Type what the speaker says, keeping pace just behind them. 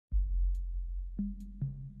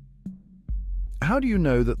How do you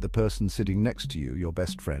know that the person sitting next to you, your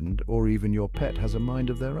best friend, or even your pet has a mind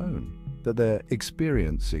of their own? That they're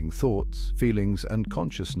experiencing thoughts, feelings, and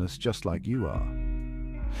consciousness just like you are?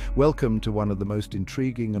 Welcome to one of the most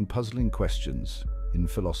intriguing and puzzling questions in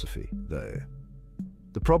philosophy, though.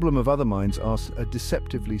 The problem of other minds asks a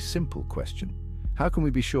deceptively simple question. How can we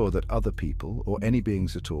be sure that other people, or any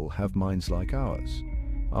beings at all, have minds like ours?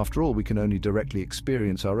 After all, we can only directly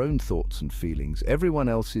experience our own thoughts and feelings. Everyone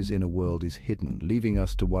else's inner world is hidden, leaving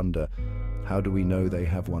us to wonder, how do we know they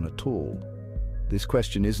have one at all? This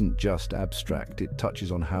question isn't just abstract, it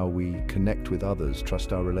touches on how we connect with others,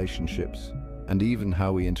 trust our relationships, and even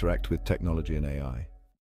how we interact with technology and AI.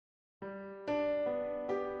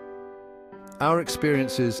 Our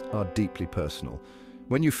experiences are deeply personal.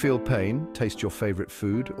 When you feel pain, taste your favorite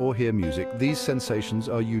food, or hear music, these sensations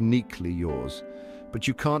are uniquely yours. But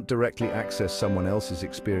you can't directly access someone else's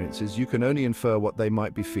experiences. You can only infer what they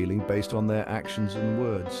might be feeling based on their actions and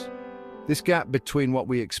words. This gap between what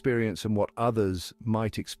we experience and what others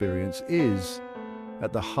might experience is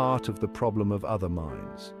at the heart of the problem of other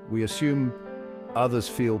minds. We assume others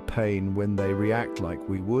feel pain when they react like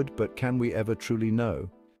we would, but can we ever truly know?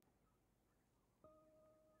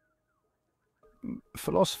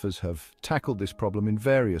 Philosophers have tackled this problem in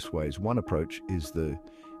various ways. One approach is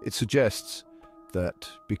it suggests that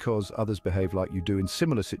because others behave like you do in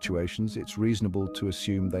similar situations, it's reasonable to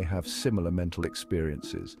assume they have similar mental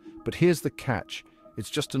experiences. But here's the catch. It's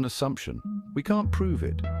just an assumption. We can't prove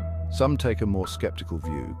it. Some take a more skeptical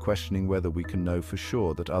view, questioning whether we can know for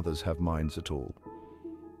sure that others have minds at all.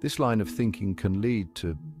 This line of thinking can lead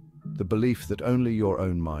to the belief that only your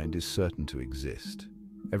own mind is certain to exist.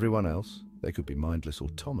 Everyone else, they could be mindless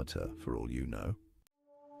automata for all you know.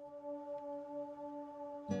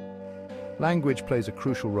 Language plays a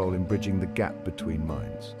crucial role in bridging the gap between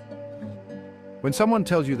minds. When someone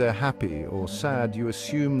tells you they're happy or sad, you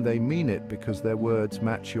assume they mean it because their words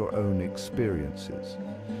match your own experiences.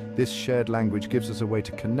 This shared language gives us a way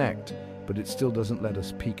to connect, but it still doesn't let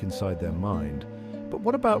us peek inside their mind. But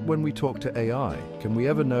what about when we talk to AI? Can we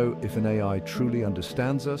ever know if an AI truly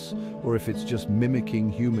understands us, or if it's just mimicking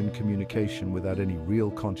human communication without any real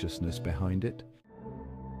consciousness behind it?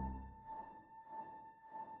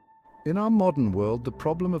 In our modern world, the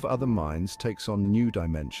problem of other minds takes on new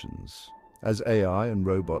dimensions. As AI and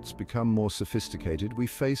robots become more sophisticated, we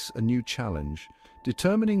face a new challenge,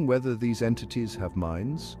 determining whether these entities have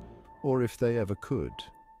minds, or if they ever could.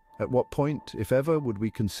 At what point, if ever, would we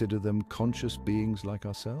consider them conscious beings like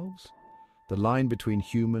ourselves? The line between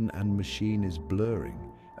human and machine is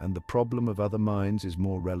blurring, and the problem of other minds is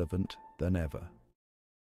more relevant than ever.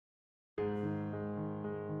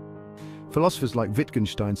 Philosophers like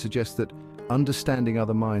Wittgenstein suggest that understanding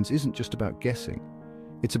other minds isn't just about guessing.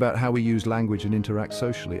 It's about how we use language and interact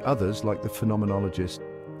socially. Others, like the phenomenologist,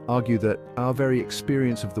 argue that our very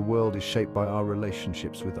experience of the world is shaped by our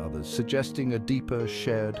relationships with others, suggesting a deeper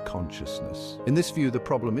shared consciousness. In this view, the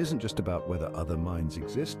problem isn't just about whether other minds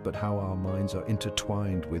exist, but how our minds are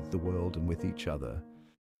intertwined with the world and with each other.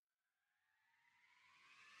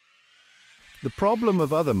 The problem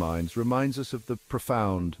of other minds reminds us of the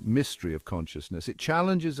profound mystery of consciousness. It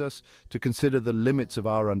challenges us to consider the limits of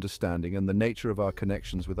our understanding and the nature of our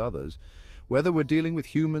connections with others. Whether we're dealing with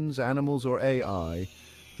humans, animals, or AI,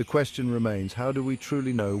 the question remains, how do we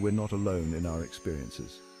truly know we're not alone in our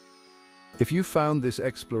experiences? If you found this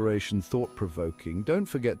exploration thought-provoking, don't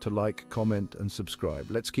forget to like, comment, and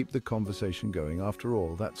subscribe. Let's keep the conversation going. After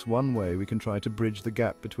all, that's one way we can try to bridge the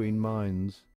gap between minds.